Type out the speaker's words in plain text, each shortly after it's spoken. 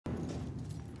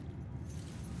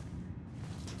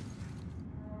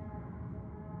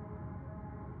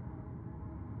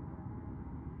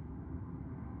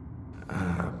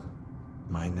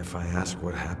mind if I ask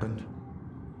what happened?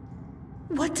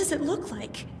 What does it look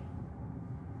like?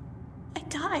 I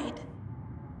died.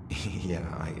 Yeah,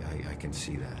 I can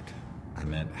see that. I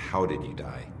meant, how did you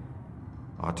die?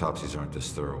 Autopsies aren't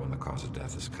this thorough when the cause of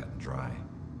death is cut and dry.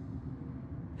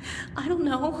 I don't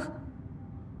know.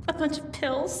 A bunch of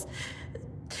pills.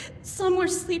 Some were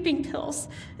sleeping pills.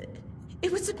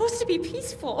 It was supposed to be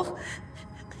peaceful.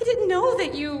 I didn't know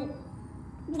that you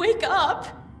wake up.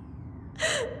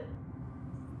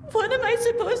 What am I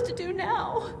supposed to do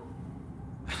now?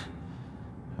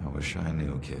 I wish I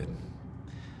knew, kid.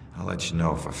 I'll let you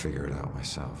know if I figure it out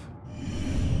myself.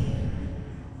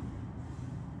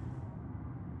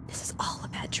 This is all a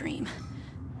bad dream.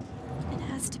 It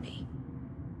has to be.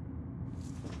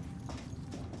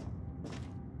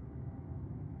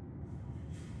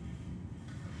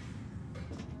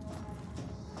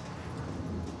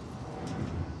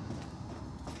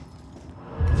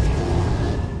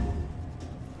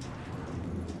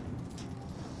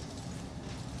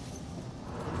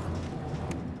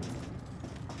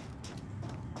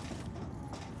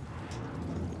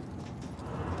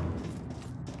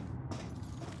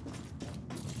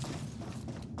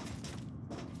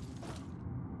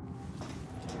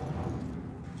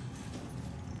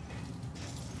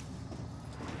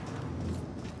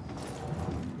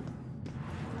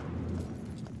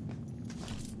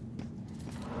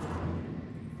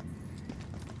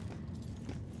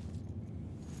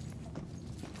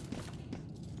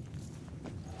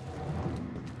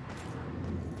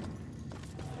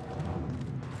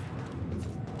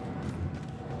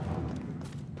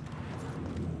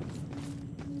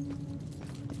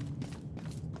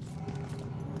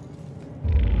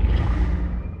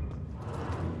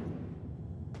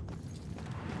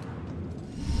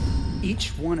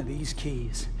 Each one of these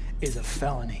keys is a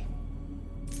felony.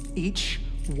 Each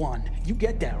one. You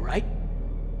get that, right?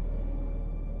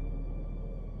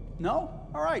 No?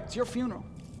 All right, it's your funeral.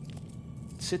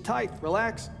 Sit tight,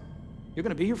 relax. You're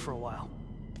gonna be here for a while.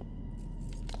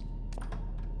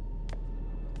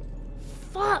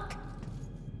 Fuck!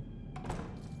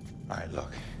 Alright,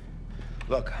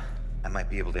 look, I might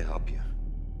be able to help you.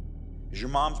 Is your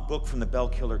mom's book from the Bell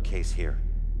Killer case here?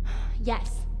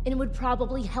 Yes, and it would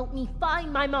probably help me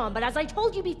find my mom, but as I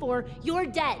told you before, you're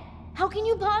dead. How can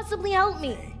you possibly help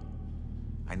me? Hey,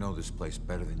 I know this place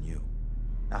better than you.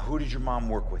 Now, who did your mom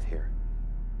work with here?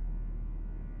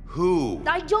 Who?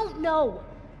 I don't know.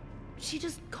 She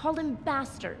just called him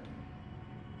bastard.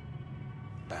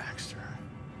 Baxter.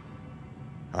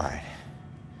 Alright.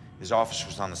 His office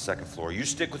was on the second floor. You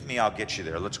stick with me, I'll get you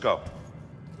there. Let's go.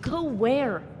 Go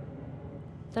where?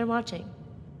 They're watching.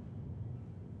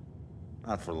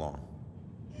 Not for long.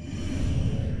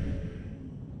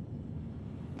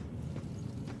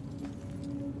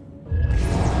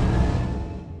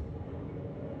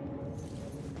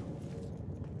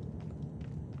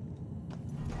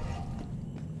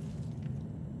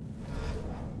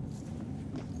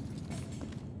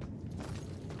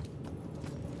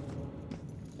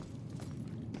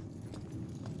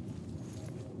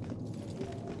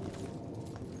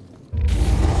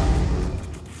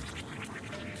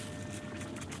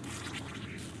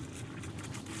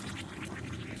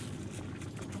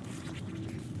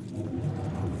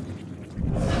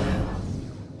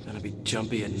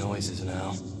 Jumpy at noises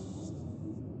now.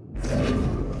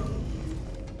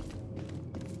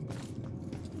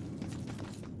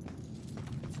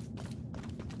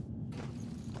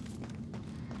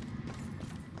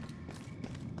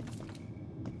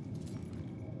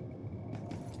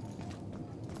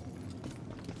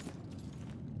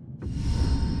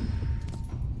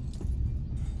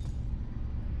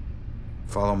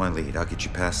 Follow my lead. I'll get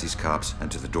you past these cops and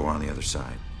to the door on the other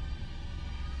side.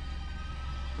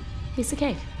 Piece of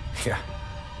cake. Yeah.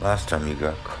 Last time you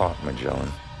got caught, Magellan.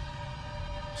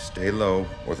 Stay low,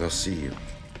 or they'll see you.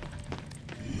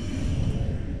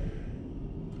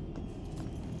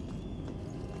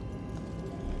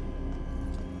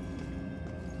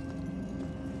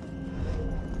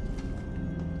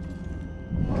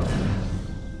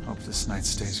 Hope this night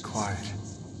stays quiet.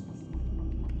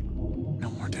 No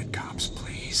more dead cops,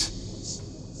 please.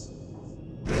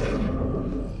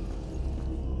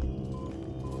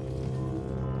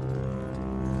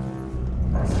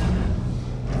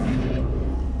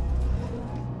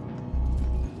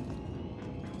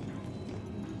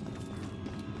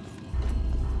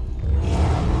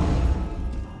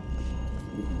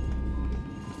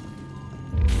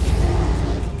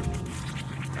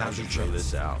 How'd you try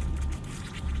this out?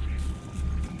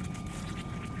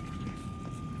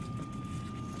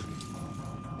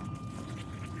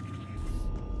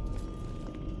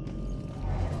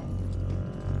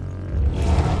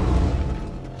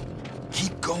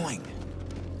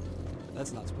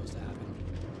 That's not supposed to happen.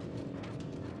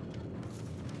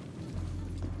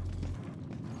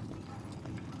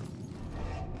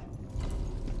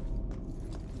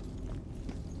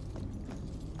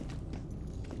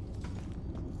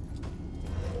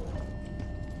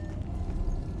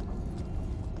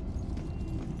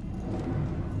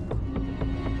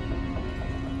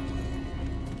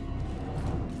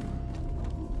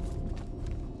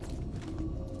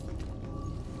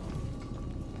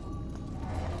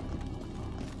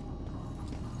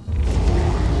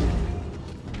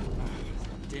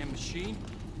 Damn machine.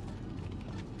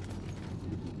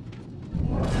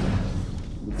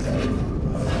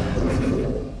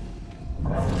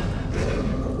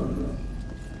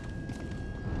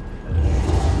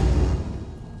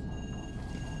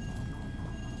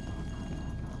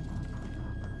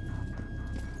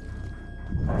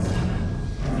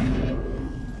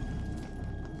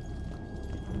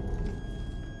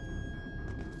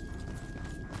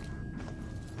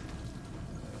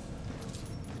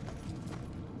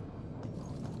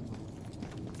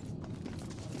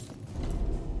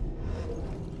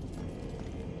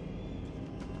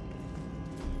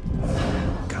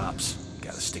 Cops,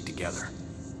 gotta stick together.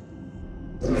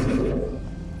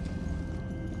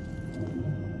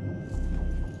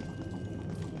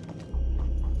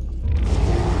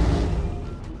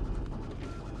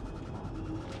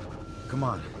 Come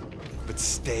on, but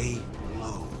stay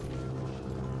low.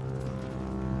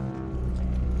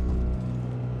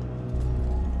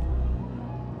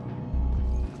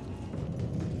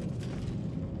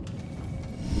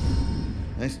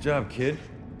 Nice job, kid.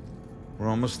 We're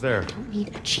almost there. Don't need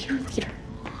a cheerleader.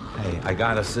 Hey, I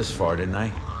got us this far, didn't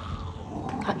I?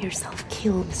 Got yourself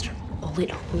killed, Mr.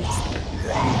 Bullet Holes.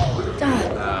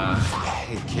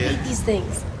 Hey, kid. Hate these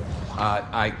things.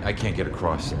 I can't get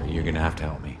across there. You're gonna have to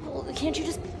help me. Well, can't you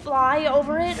just fly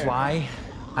over it? or- Fly?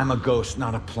 I'm a ghost,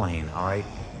 not a plane, all right?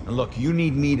 And look, you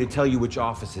need me to tell you which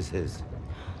office is his.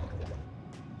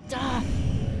 Duh.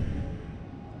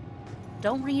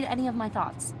 Don't read any of my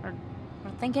thoughts, or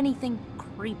think anything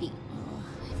creepy.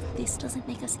 If this doesn't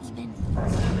make us even.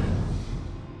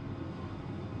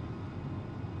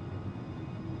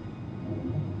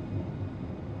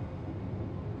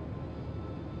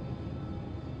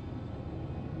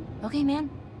 Okay, man,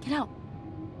 get out.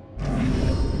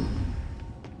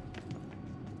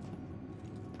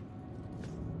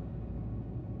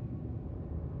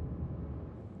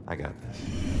 I got this.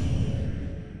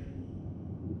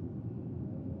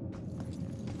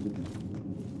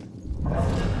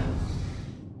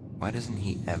 Why doesn't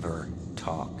he ever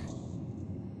talk?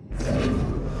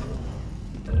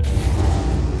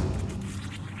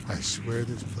 I swear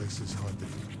this place is haunted.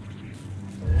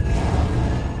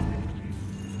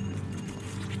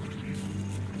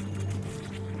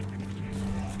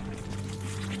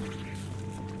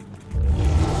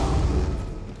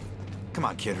 Come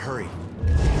on, kid, hurry.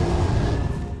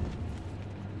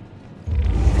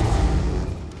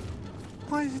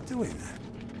 Why is it doing that?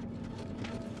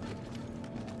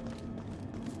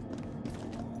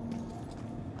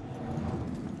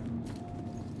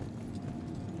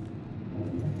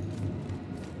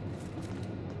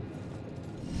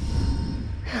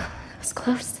 That was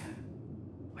close.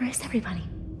 Where is everybody?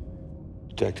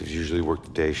 Detectives usually work the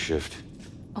day shift.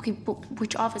 Okay, but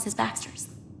which office is Baxter's?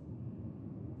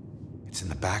 It's in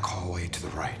the back hallway to the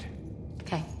right.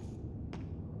 Okay.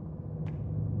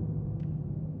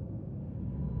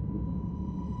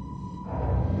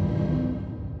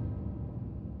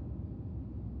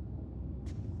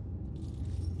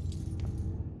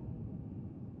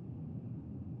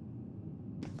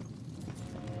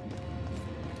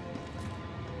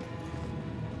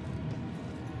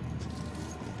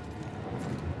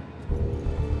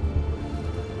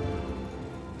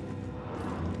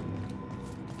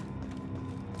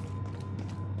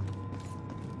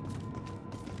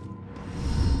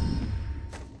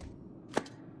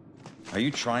 Are you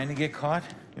trying to get caught?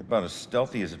 You're about as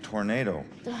stealthy as a tornado.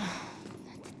 The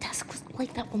desk was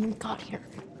like that when we got here.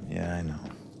 Yeah, I know.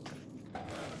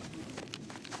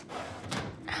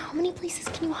 How many places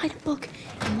can you hide a book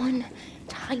in one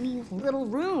tiny little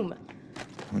room?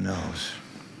 Who knows?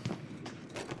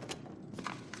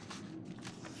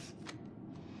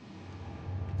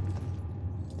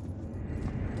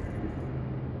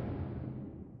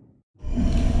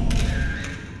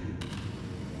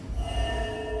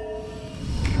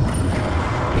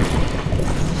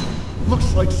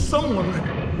 Looks like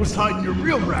someone was hiding your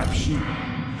real rap sheet.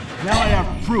 Now I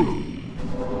have proof.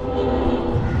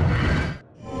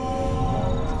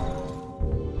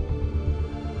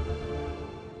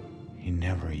 He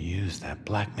never used that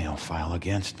blackmail file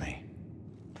against me.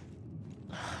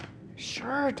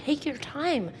 Sure, take your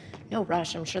time. No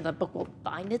rush, I'm sure the book will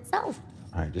find itself.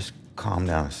 All right, just calm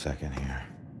down a second here.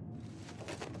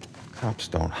 Cops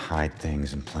don't hide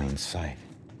things in plain sight.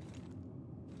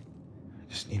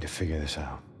 I just need to figure this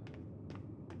out.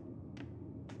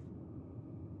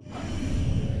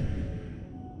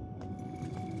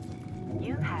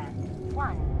 You have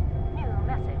one new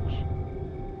message.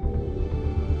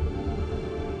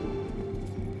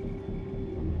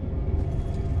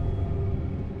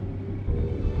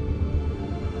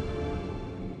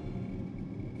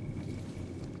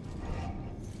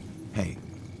 Hey,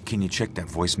 can you check that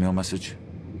voicemail message?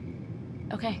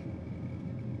 Okay.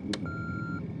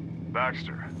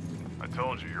 Baxter, I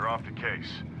told you you're off the case.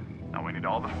 Now we need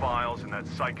all the files in that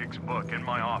psychic's book in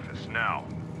my office now.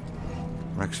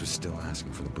 Rex was still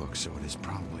asking for the book, so it is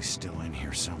probably still in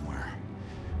here somewhere.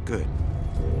 Good.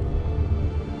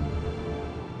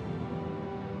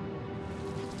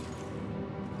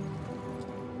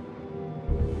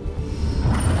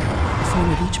 The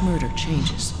form of each murder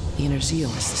changes. The inner zeal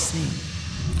is the same.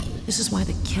 This is why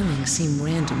the killings seem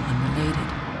random, unrelated.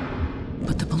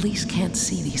 But the police can't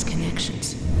see these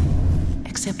connections.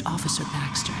 Except Officer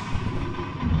Baxter.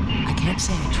 I can't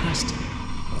say I trust him,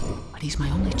 but he's my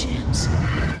only chance.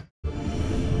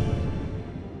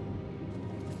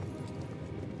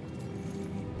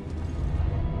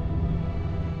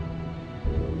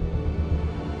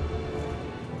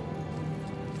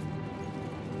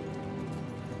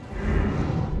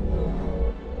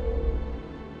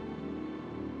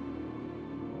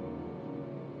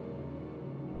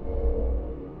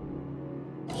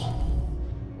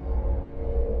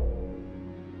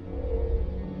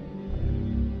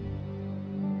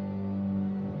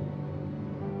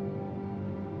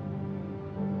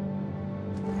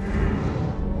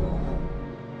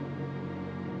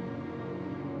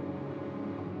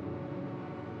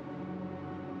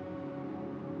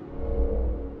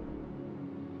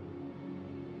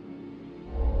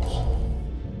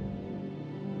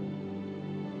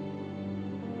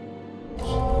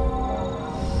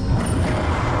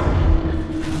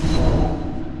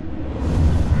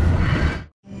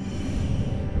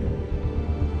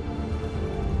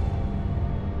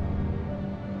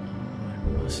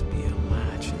 Must be a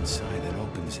latch inside that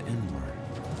opens inward.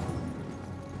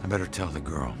 I better tell the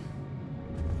girl.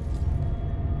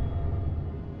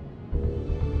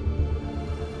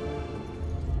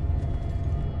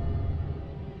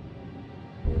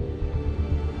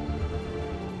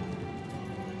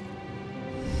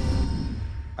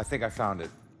 I think I found it.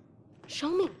 Show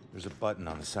me. There's a button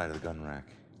on the side of the gun rack.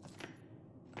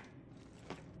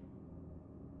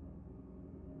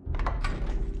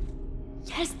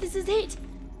 Yes, this is it.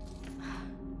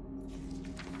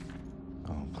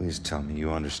 Oh, please tell me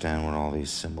you understand what all these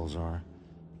symbols are.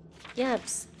 Yeah,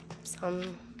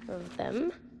 some of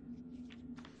them.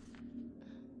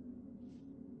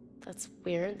 That's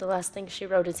weird. The last thing she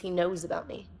wrote is he knows about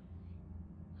me.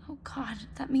 Oh God,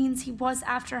 that means he was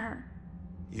after her.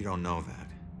 You don't know that.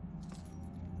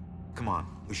 Come on,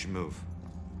 we should move.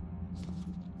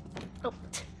 Oh,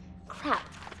 crap.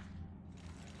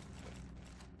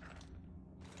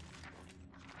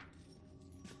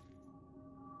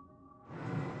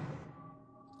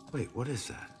 Wait, what is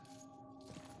that?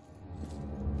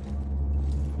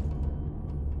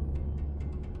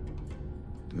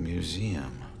 The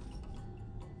museum.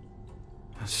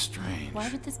 That's strange. Why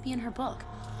would this be in her book?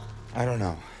 I don't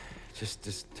know.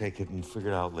 Just take it and figure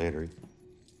it out later.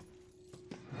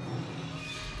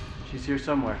 She's here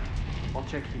somewhere. I'll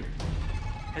check here.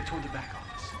 Head toward the back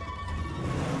office.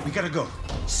 We gotta go.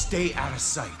 Stay out of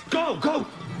sight. Go, go!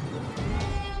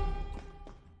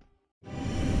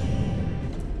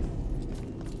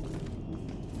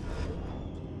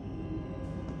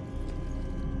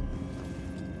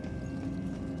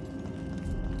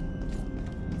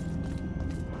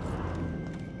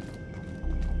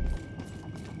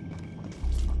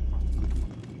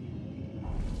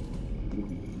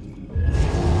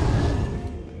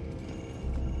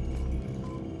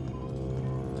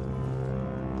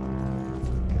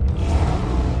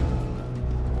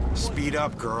 Speed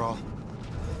up, girl.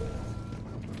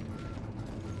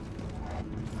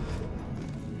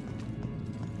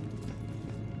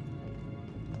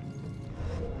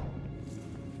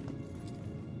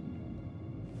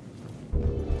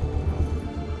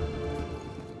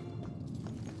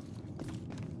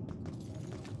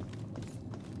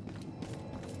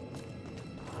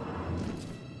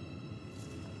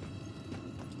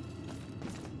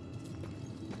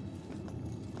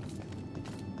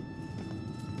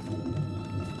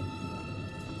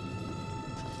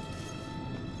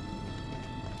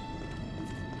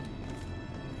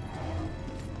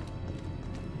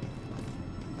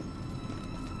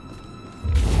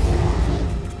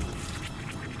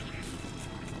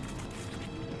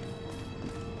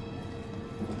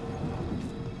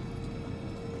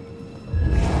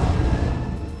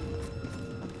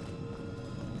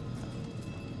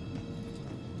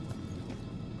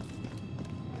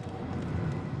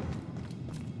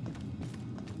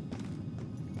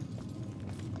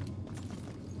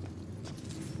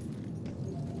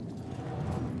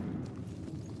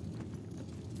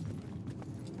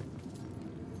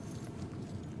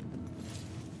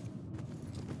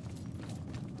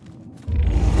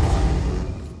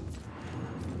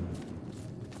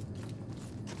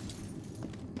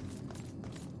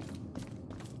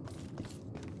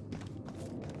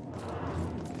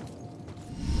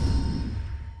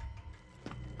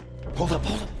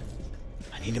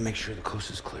 Need to make sure the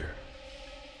coast is clear.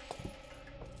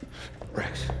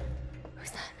 Rex.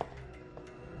 Who's that?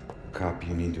 Cop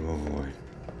you need to avoid.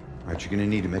 All right, you're gonna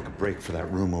need to make a break for that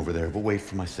room over there, but wait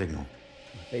for my signal.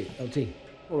 Hey, LT,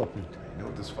 hold up. You know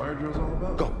what this fire drill's all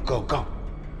about? Go, go, go.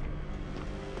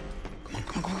 Come on,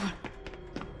 come on, come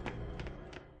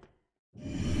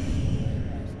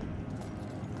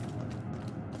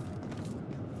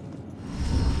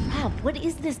on. Rob, what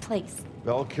is this place?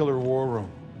 Bell Killer War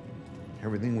Room.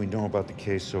 Everything we know about the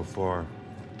case so far.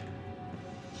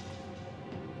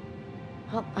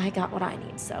 Well, I got what I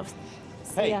need, so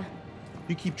see Hey, ya.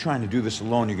 you keep trying to do this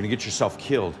alone, you're gonna get yourself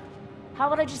killed. How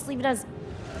would I just leave it as...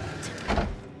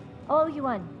 Oh, you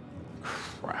won.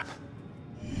 Crap.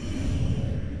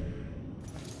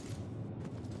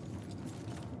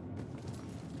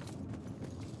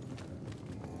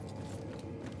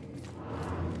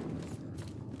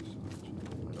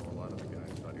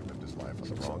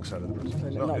 Wrong side of the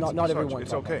prison. Not everyone.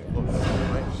 It's okay. Look,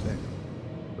 I understand.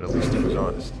 But at least he was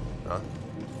honest, huh?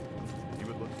 He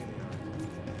would look you in the eye.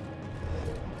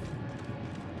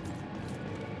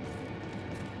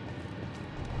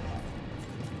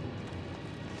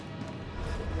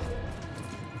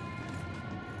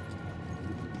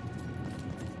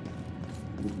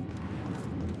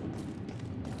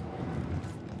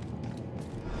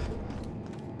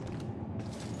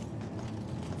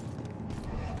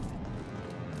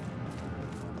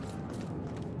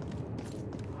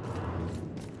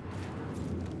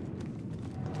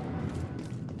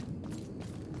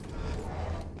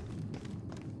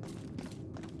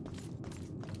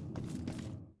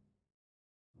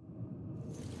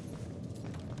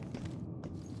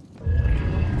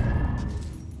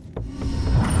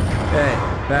 Hey,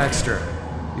 Baxter,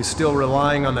 you still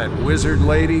relying on that wizard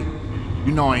lady?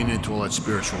 You know I ain't into all that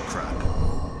spiritual crap.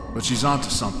 But she's onto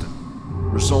something.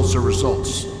 Results are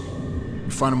results.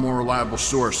 You find a more reliable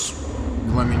source,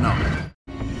 you let me know.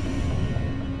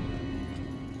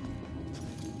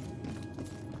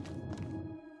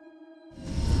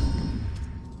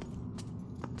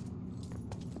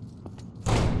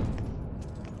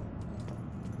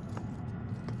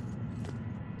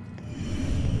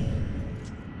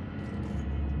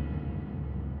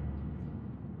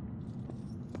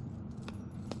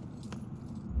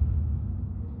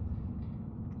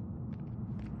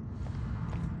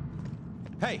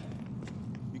 Hey,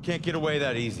 you can't get away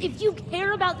that easy. If you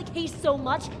care about the case so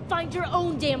much, find your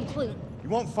own damn clue. You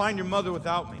won't find your mother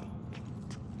without me.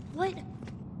 What?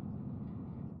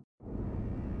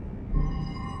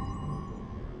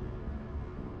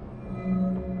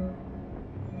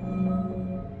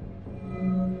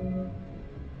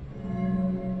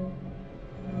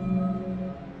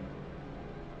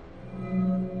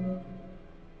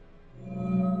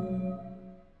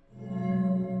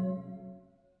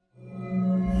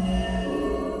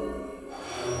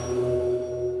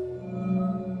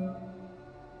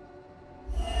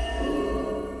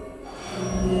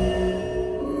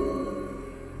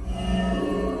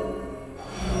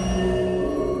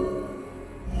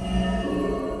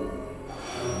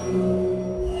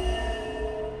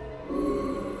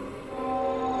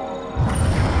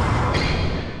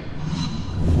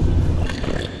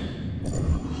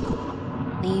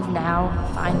 Leave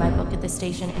now, find my book at the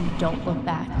station, and don't look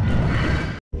back.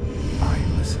 All right,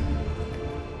 listen.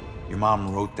 Your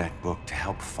mom wrote that book to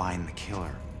help find the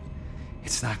killer.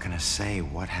 It's not gonna say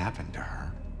what happened to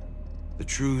her. The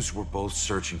truths we're both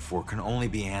searching for can only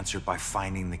be answered by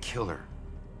finding the killer.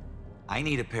 I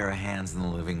need a pair of hands in the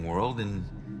living world, and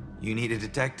you need a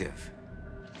detective.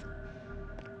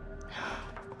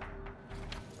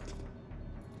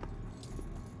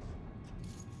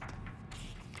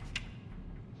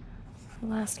 The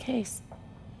last case.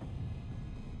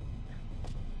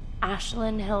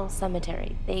 Ashland Hill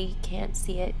Cemetery. They can't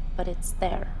see it, but it's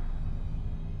there.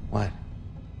 What?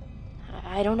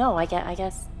 I don't know. I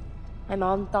guess my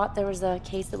mom thought there was a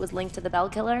case that was linked to the Bell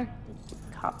Killer.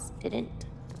 The cops didn't.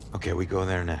 Okay, we go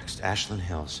there next. Ashland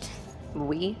Hills.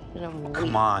 We?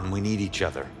 Come on, we need each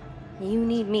other. You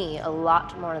need me a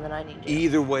lot more than I need you.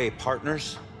 Either way,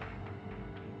 partners.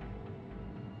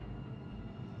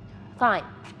 Fine.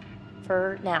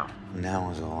 For now. Now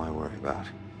is all I worry about.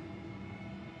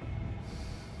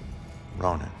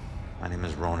 Ronan. My name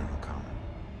is Ronan O'Connor.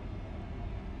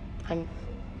 I'm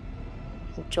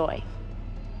Joy.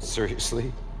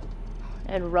 Seriously?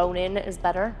 And Ronan is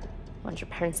better? Why don't your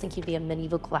parents think you'd be a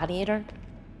medieval gladiator?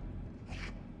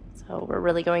 So we're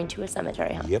really going to a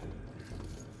cemetery, huh? Yep.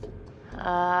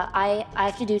 I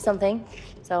have to do something,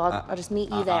 so I'll just meet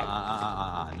you there.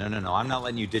 No, I'm not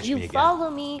letting you ditch me again. You follow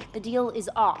me, the deal is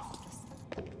off.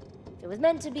 If it was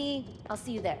meant to be, I'll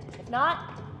see you there. If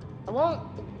not, I won't.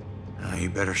 You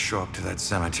better show up to that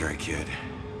cemetery, kid.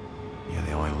 You're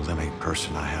the only living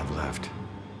person I have left.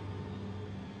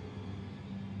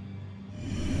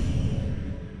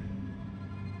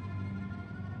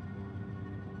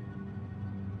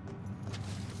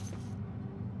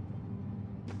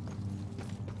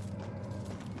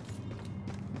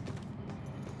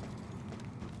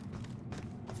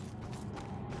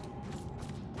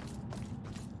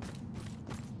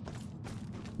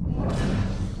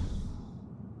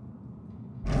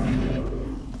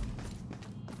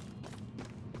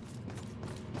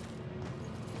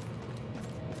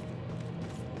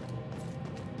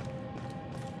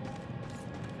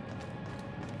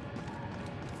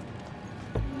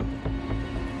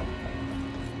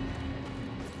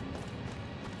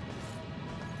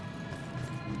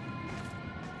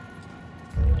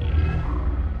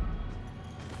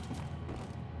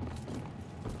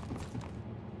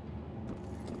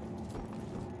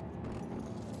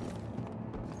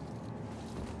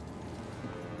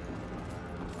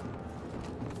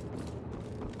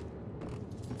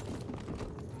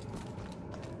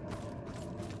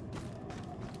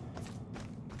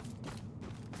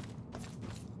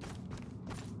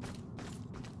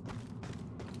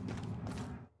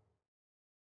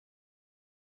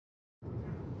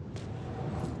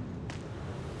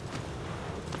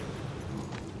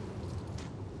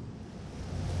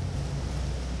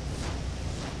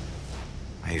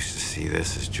 I used to see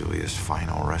this as Julia's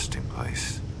final resting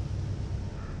place.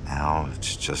 Now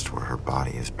it's just where her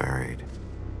body is buried.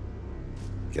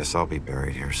 Guess I'll be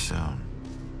buried here soon.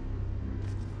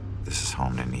 This is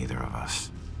home to neither of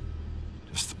us.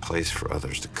 Just the place for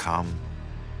others to come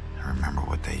and remember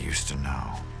what they used to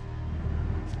know.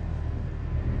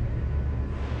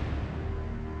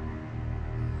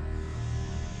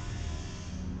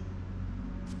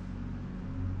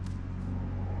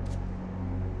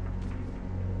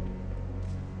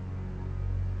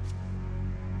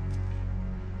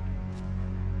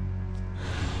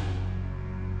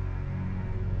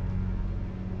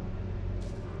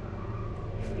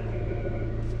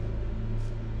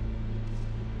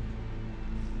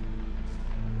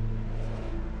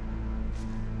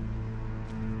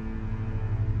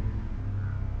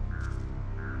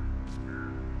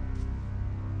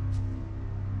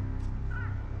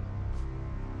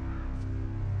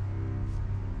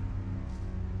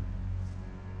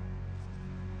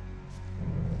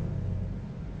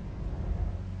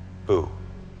 Boo.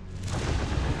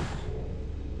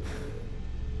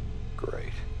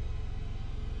 Great.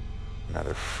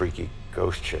 Another freaky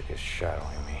ghost chick is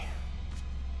shadowing me.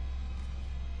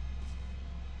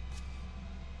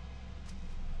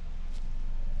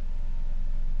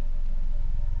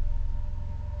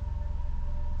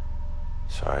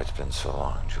 Sorry it's been so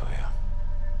long, Julia.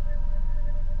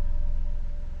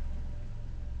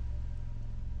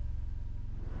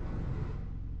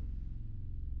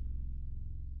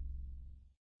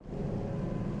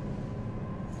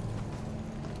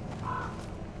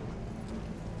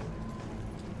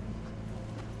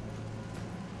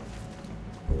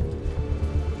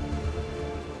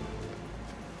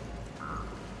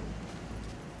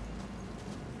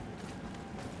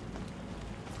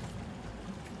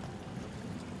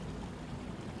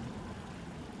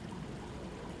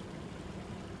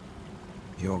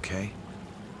 You okay?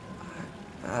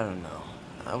 I don't know.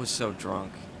 I was so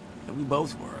drunk. We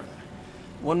both were.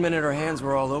 One minute her hands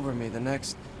were all over me, the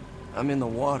next, I'm in the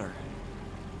water.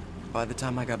 By the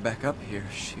time I got back up here,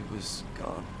 she was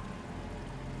gone.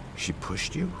 She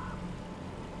pushed you?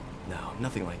 No,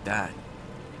 nothing like that.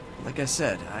 Like I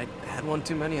said, I had one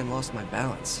too many and lost my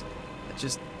balance. I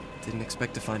just didn't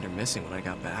expect to find her missing when I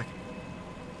got back.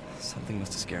 Something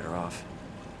must have scared her off.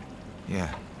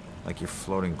 Yeah, like your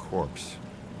floating corpse.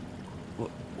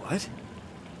 What?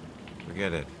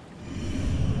 Forget it.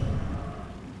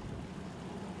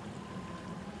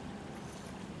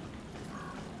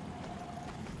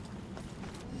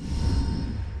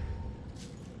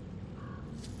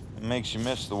 It makes you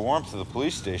miss the warmth of the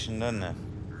police station, doesn't it?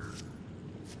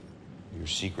 Your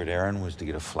secret errand was to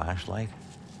get a flashlight?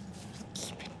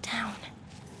 Keep it down.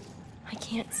 I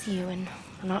can't see you and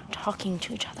we're not talking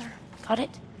to each other. Got it?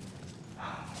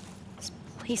 This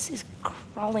place is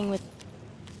crawling with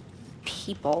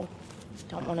people.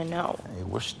 Don't want to know. Hey,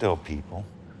 we're still people.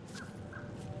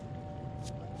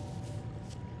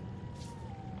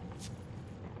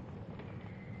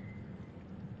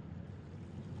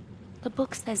 The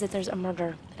book says that there's a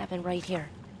murder that happened right here.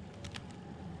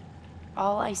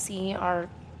 All I see are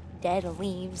dead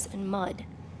leaves and mud.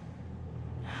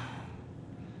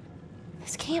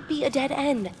 This can't be a dead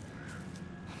end.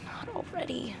 Not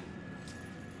already.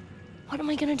 What am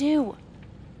I gonna do?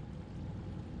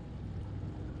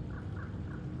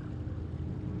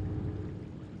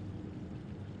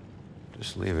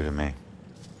 Just leave it to me.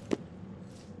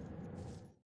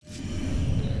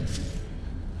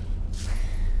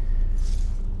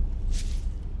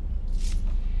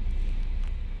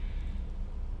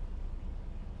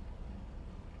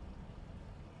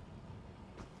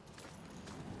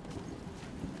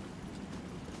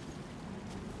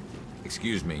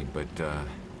 Excuse me, but,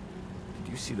 did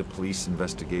you see the police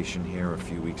investigation here a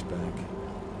few weeks back?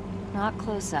 Not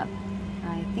close up.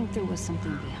 I think there was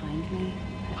something behind me,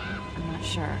 but I'm not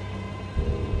sure.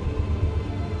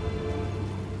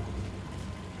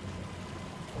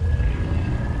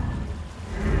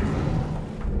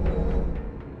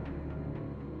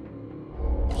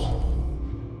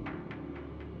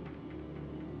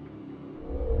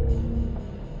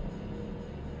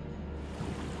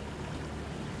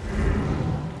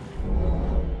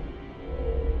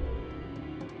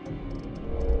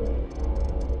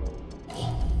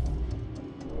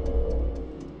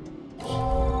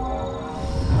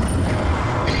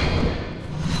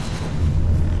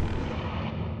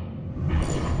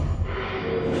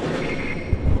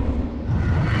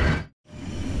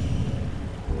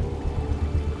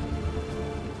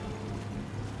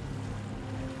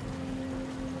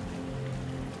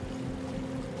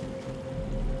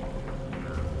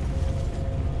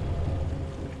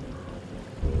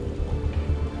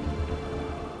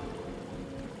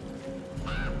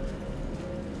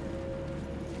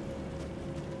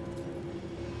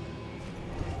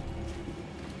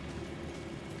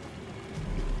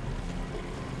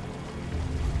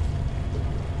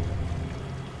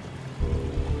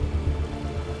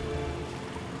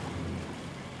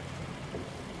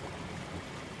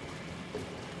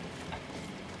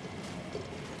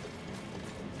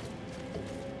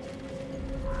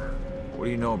 What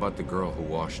do you know about the girl who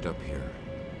washed up here?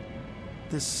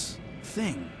 This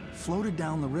thing floated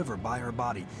down the river by her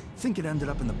body. Think it ended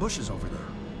up in the bushes over there.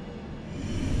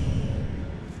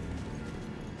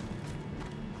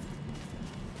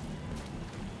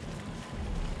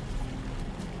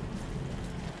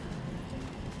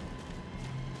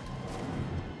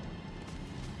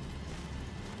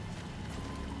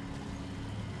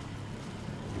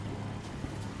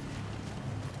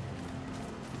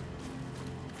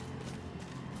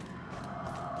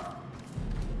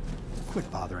 Quit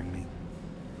bothering me.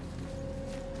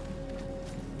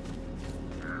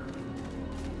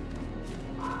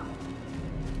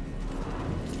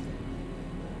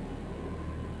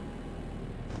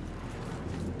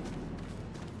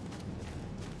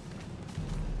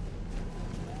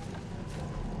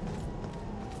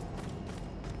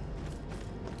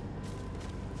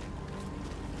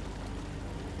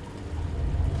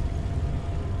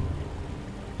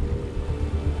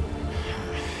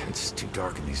 It's too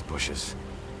dark in these bushes.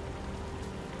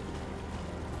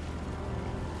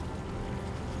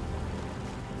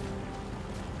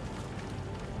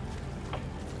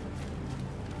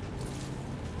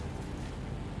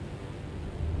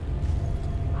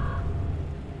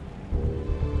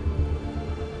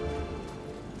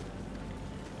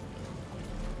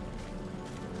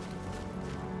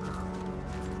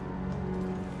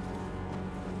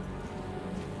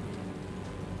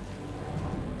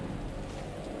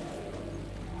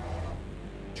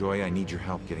 Joy, I need your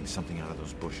help getting something out of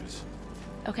those bushes.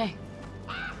 Okay.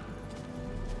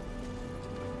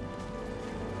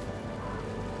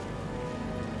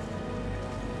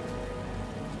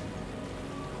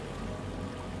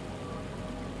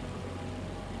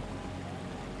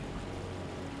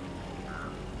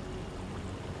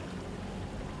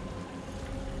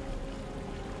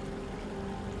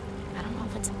 I don't know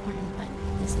if it's important, but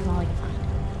this is all I can find.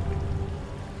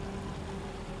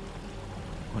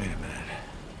 Wait a minute.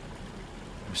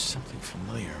 There's something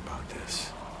familiar about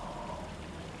this.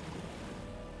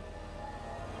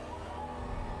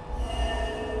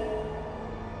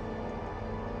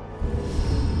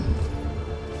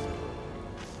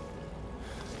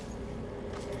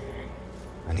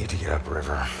 I need to get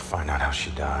upriver, find out how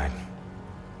she died.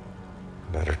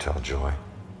 Better tell Joy.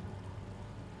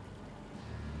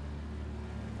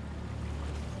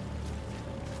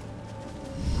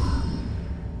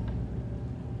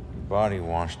 Body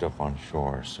washed up on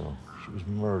shore, so she was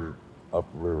murdered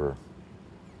upriver.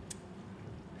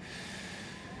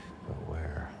 But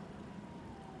where?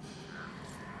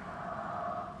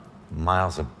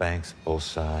 Miles of banks both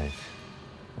sides.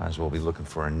 Might as well be looking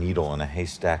for a needle in a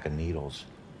haystack of needles.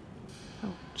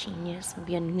 Oh, genius. It'd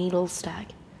be a needle stack.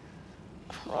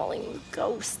 Crawling with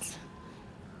ghosts.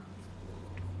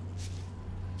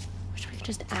 Wish we could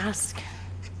just ask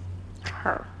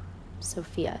her.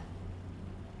 Sophia.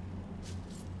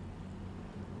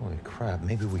 Holy crap,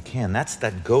 maybe we can. That's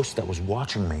that ghost that was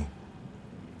watching me.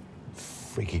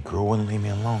 Freaky girl wouldn't leave me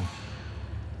alone.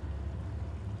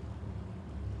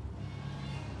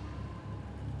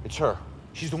 It's her.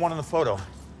 She's the one in the photo.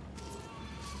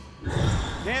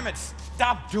 Damn it,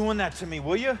 stop doing that to me,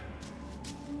 will you?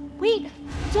 Wait,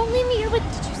 don't leave me here with...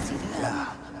 Did you see that?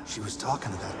 Yeah, she was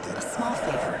talking to that dead. A small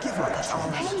favor. Give her a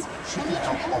chance. She can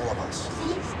help all of us.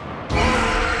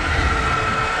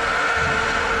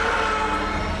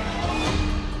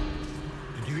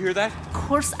 Did you hear that? Of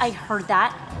course I heard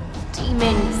that.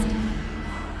 Demons.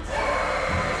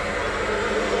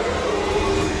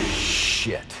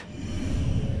 Shit.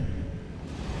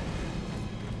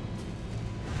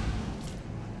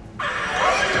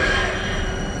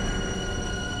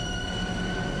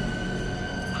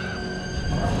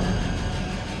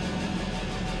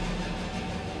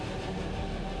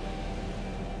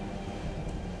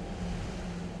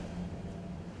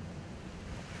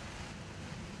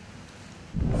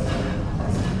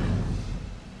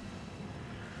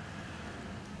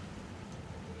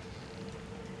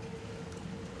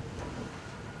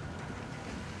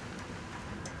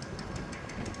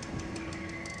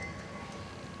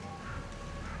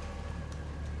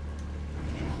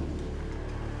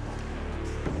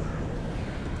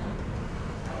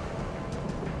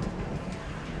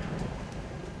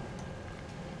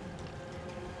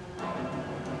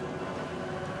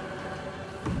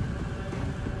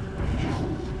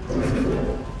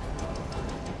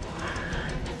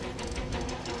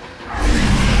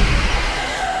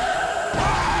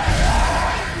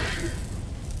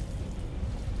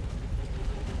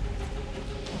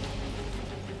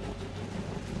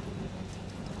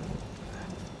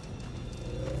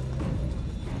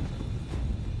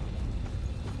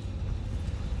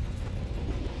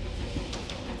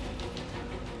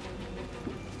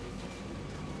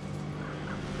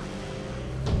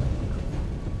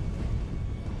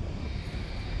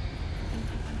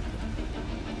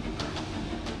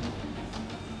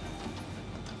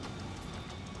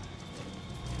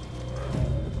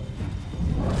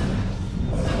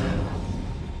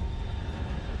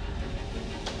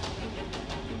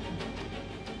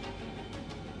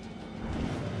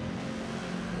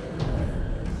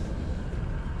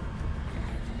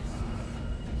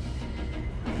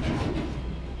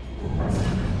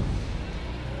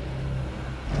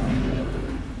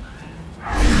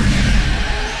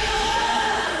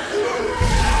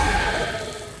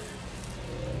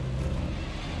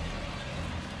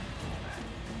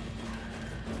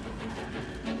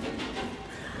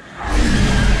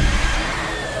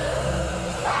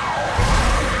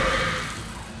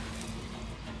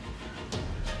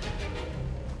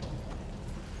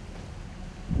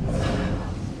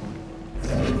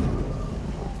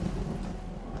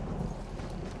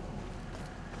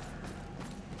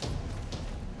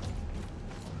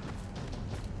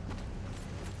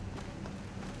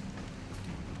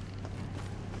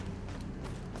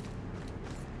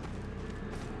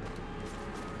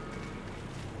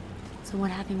 So what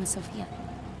happened with Sophia?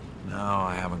 No,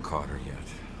 I haven't caught her yet.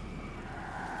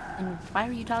 And why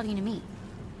are you talking to me?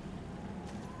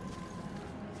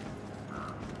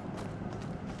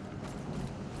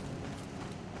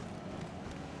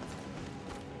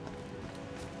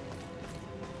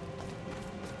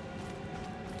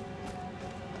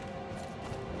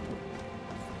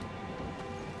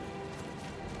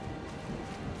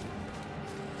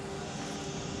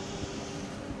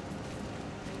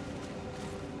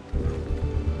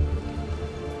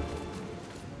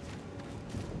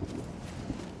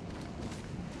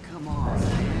 Come on,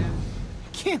 man.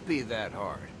 It can't be that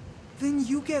hard. Then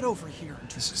you get over here.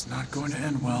 This is not going to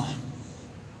end well.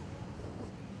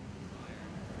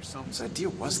 Whose idea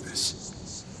was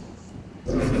this?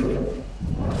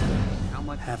 How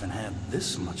much? Haven't had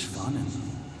this much fun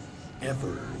in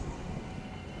ever.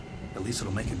 At least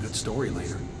it'll make a good story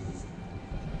later.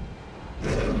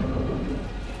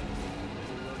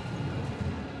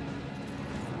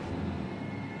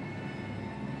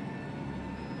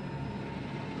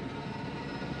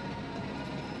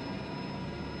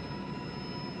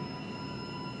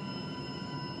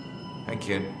 Hey,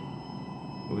 kid.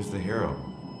 Who's the hero?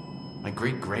 My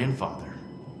great-grandfather.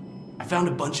 I found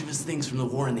a bunch of his things from the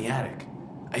war in the attic.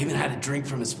 I even had a drink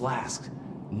from his flask.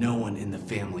 No one in the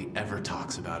family ever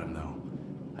talks about him, though.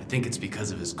 I think it's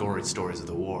because of his gory stories of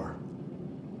the war.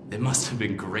 It must have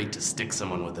been great to stick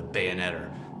someone with a bayonet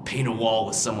or paint a wall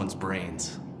with someone's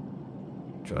brains.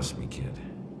 Trust me, kid.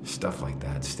 Stuff like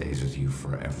that stays with you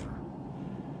forever.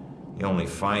 You only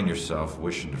find yourself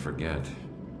wishing to forget.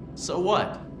 So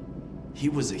what? He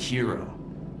was a hero.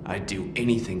 I'd do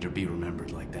anything to be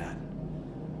remembered like that.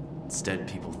 Instead,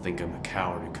 people think I'm a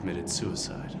coward who committed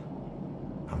suicide.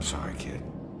 I'm sorry, kid.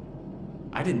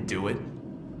 I didn't do it.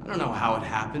 I don't know how it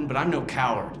happened, but I'm no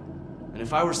coward. And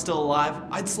if I were still alive,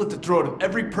 I'd slit the throat of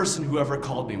every person who ever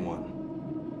called me one.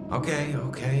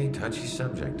 Okay, touchy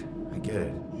subject. I get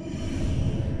it.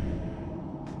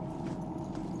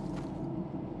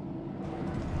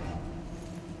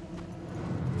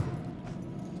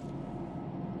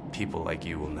 People like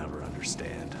you will never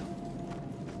understand.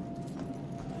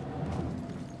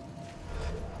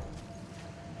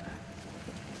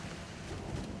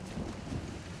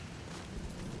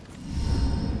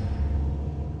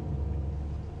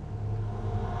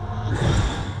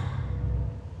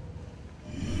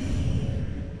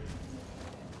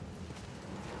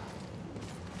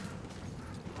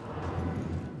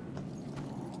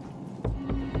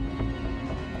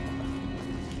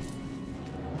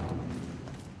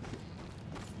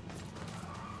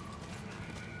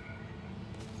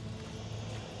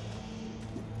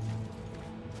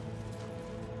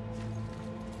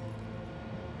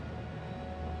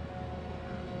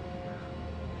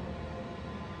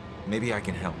 Maybe I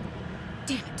can help.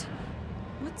 Damn it.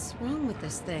 What's wrong with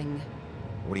this thing?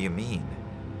 What do you mean?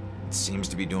 It seems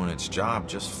to be doing its job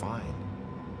just fine.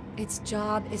 Its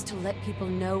job is to let people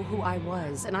know who I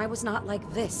was, and I was not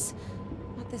like this.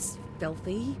 Not this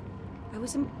filthy. I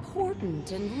was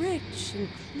important and rich and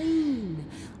clean.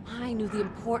 I knew the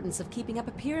importance of keeping up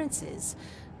appearances,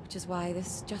 which is why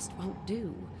this just won't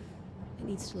do. It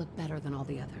needs to look better than all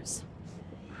the others.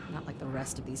 Not like the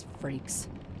rest of these freaks.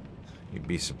 You'd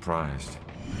be surprised.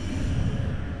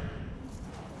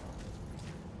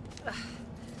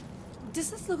 Does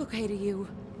this look okay to you?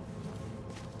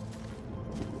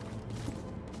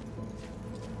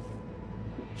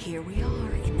 Here we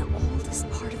are in the oldest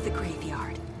part of the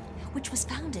graveyard, which was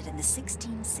founded in the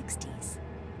 1660s.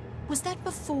 Was that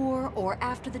before or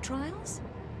after the trials?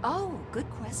 Oh, good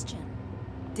question.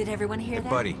 Did everyone hear Hey, that?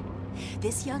 buddy.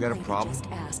 This young You got a lady problem? just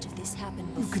asked if this happened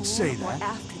You before could say or that.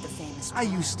 after the famous I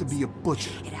trials. used to be a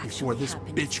butcher before this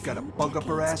bitch got a bug up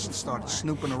her ass and started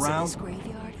snooping around.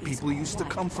 People used to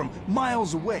come from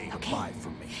miles away to buy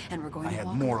from me. And we're going I to had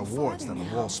walk more a little awards farther than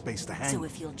a now. wall space to hang. So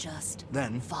if you'll just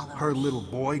Then follow her me. little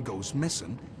boy goes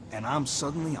missing, and I'm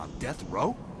suddenly on death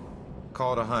row?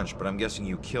 Call it a hunch, but I'm guessing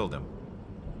you killed him.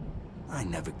 I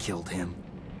never killed him.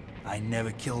 I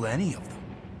never killed any of them.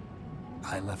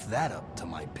 I left that up to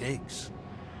my pigs.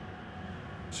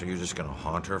 So you're just gonna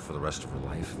haunt her for the rest of her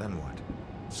life? Then what?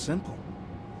 Simple.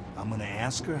 I'm gonna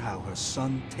ask her how her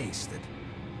son tasted.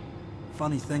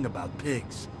 Funny thing about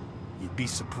pigs, you'd be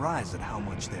surprised at how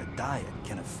much their diet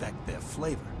can affect their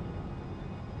flavor.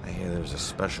 I hear there's a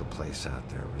special place out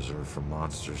there reserved for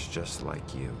monsters just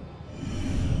like you.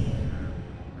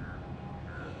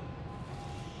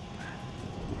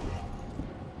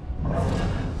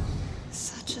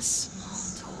 Such a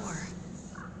small door.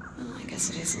 Well, I guess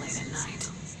it is late at night.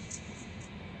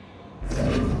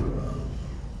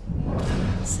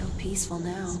 So peaceful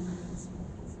now.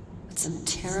 But some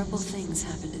terrible things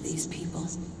happen to these people.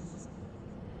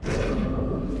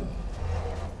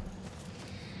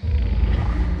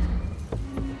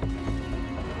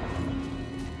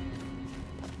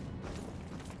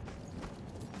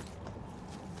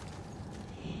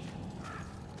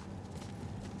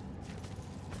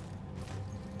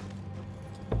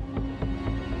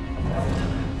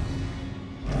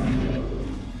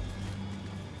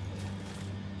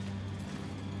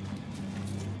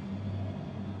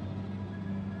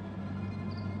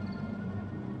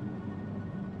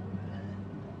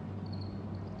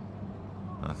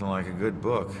 Nothing like a good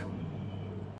book.